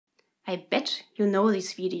I bet you know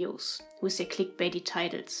these videos with their clickbaity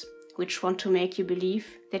titles, which want to make you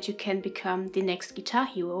believe that you can become the next guitar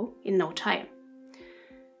hero in no time.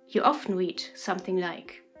 You often read something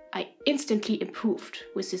like, "I instantly improved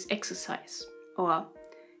with this exercise," or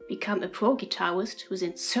 "Become a pro guitarist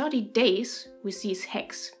within 30 days with these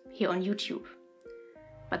hacks here on YouTube."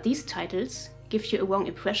 But these titles give you a wrong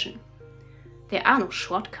impression. There are no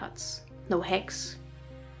shortcuts, no hacks.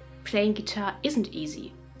 Playing guitar isn't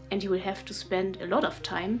easy, and you will have to spend a lot of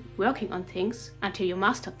time working on things until you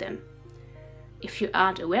mastered them. If you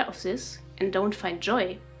aren't aware of this and don't find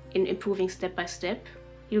joy in improving step by step,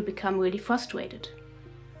 you'll become really frustrated.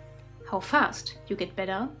 How fast you get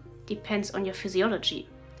better depends on your physiology,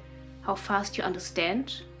 how fast you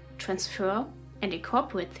understand, transfer, and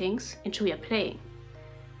incorporate things into your playing.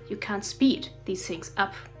 You can't speed these things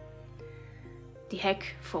up. The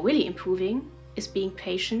hack for really improving is being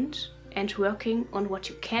patient and working on what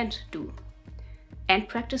you can't do, and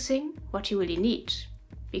practicing what you really need,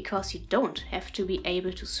 because you don't have to be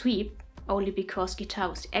able to sweep only because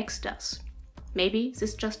guitarist X does. Maybe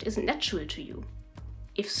this just isn't natural to you.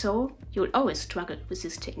 If so, you'll always struggle with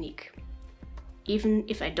this technique. Even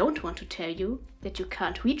if I don't want to tell you that you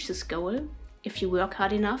can't reach this goal if you work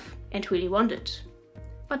hard enough and really want it.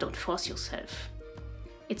 But don't force yourself.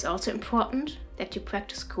 It's also important that you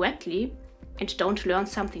practice correctly and don't learn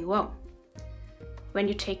something wrong. When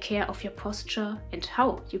you take care of your posture and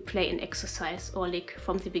how you play an exercise or lick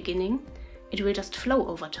from the beginning, it will just flow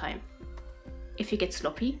over time. If you get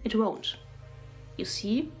sloppy, it won't. You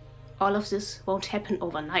see, all of this won't happen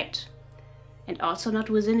overnight, and also not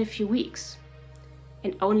within a few weeks.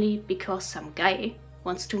 And only because some guy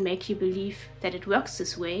wants to make you believe that it works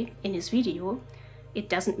this way in his video, it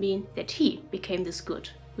doesn't mean that he became this good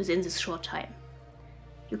within this short time.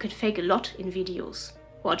 You can fake a lot in videos,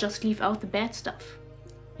 or just leave out the bad stuff.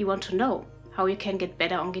 You want to know how you can get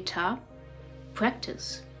better on guitar?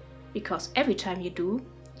 Practice, because every time you do,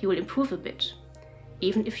 you will improve a bit,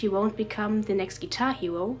 even if you won't become the next guitar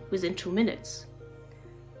hero within 2 minutes.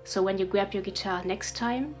 So when you grab your guitar next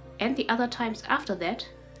time, and the other times after that,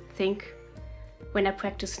 think, when I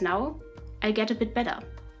practice now, I get a bit better.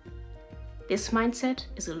 This mindset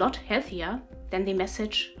is a lot healthier than the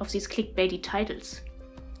message of these clickbaity titles.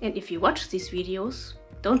 And if you watch these videos,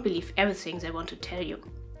 don't believe everything they want to tell you.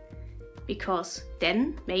 Because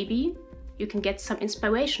then, maybe, you can get some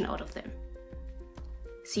inspiration out of them.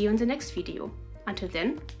 See you in the next video. Until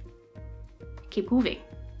then, keep grooving.